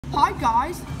Hi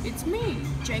guys, it's me,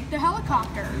 Jake the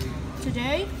Helicopter.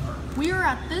 Today, we are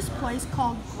at this place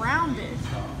called Grounded.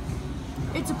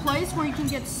 It's a place where you can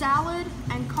get salad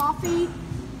and coffee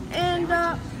and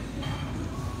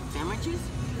Sandwiches?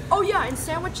 oh yeah, and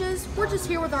sandwiches. We're just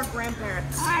here with our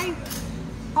grandparents. Hi.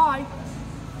 Hi.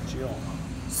 Chill.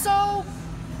 So,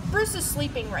 Bruce is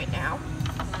sleeping right now.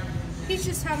 He's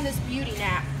just having this beauty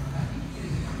nap.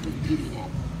 Beauty nap.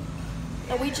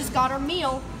 And we just got our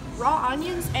meal, raw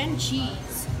onions and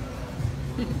cheese.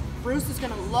 Bruce is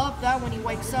gonna love that when he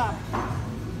wakes up.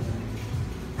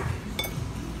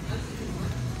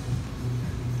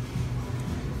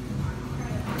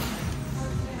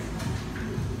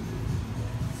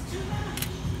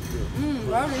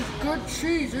 That is good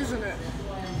cheese, isn't it?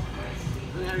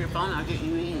 You have your phone, I'll get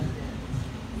you in.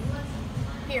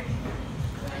 Here.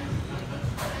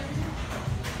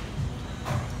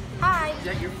 Hi. Is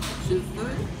that your soup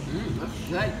food? That's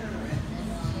good.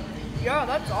 Yeah,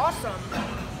 that's awesome.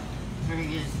 Very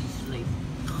good. He's asleep.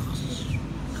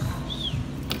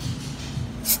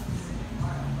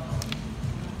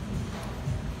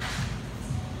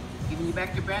 Giving you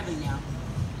back to Bradley now.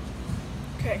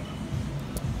 Okay.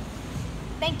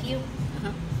 Thank you.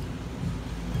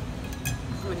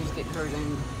 Somebody's getting hers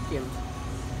and Kim's.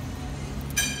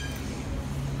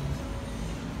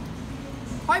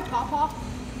 Hi, Papa.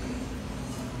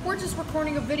 We're just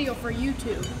recording a video for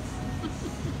YouTube.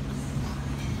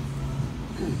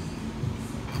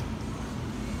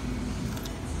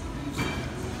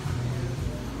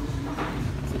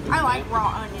 I like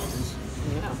raw onions.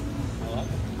 Yeah. I like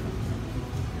it.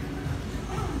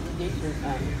 These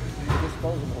are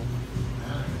disposable.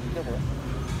 They'll work.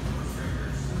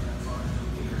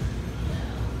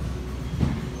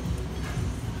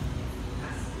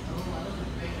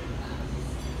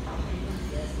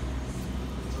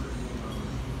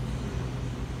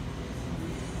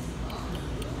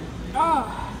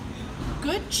 Ah,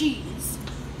 good cheese.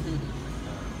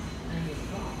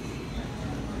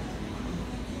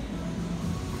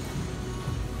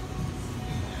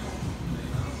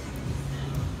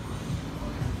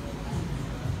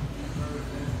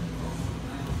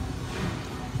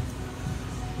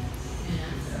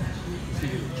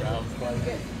 Child's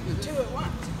play. Two at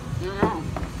once. No.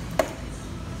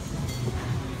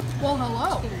 Well,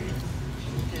 hello.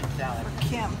 Good salad.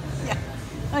 Kim. Yeah.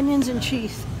 Onions and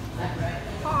cheese.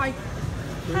 Hi.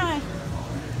 Hi.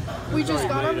 We just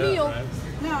got our meal. Right?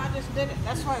 No, I just did it.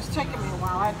 That's why it's taking me a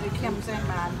while. I did Kim's and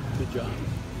mine. Good job.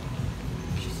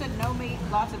 She said no meat,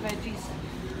 lots of veggies.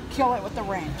 Kill it with the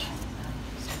ranch.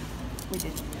 We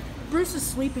did. Bruce is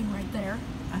sleeping right there.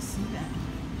 I see that.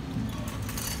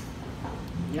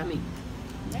 Yummy.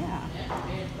 Yeah.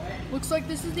 Looks like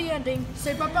this is the ending.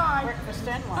 Say bye-bye. Breakfast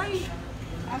and lunch. Bye.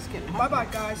 I was getting Bye-bye,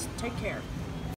 guys. Take care.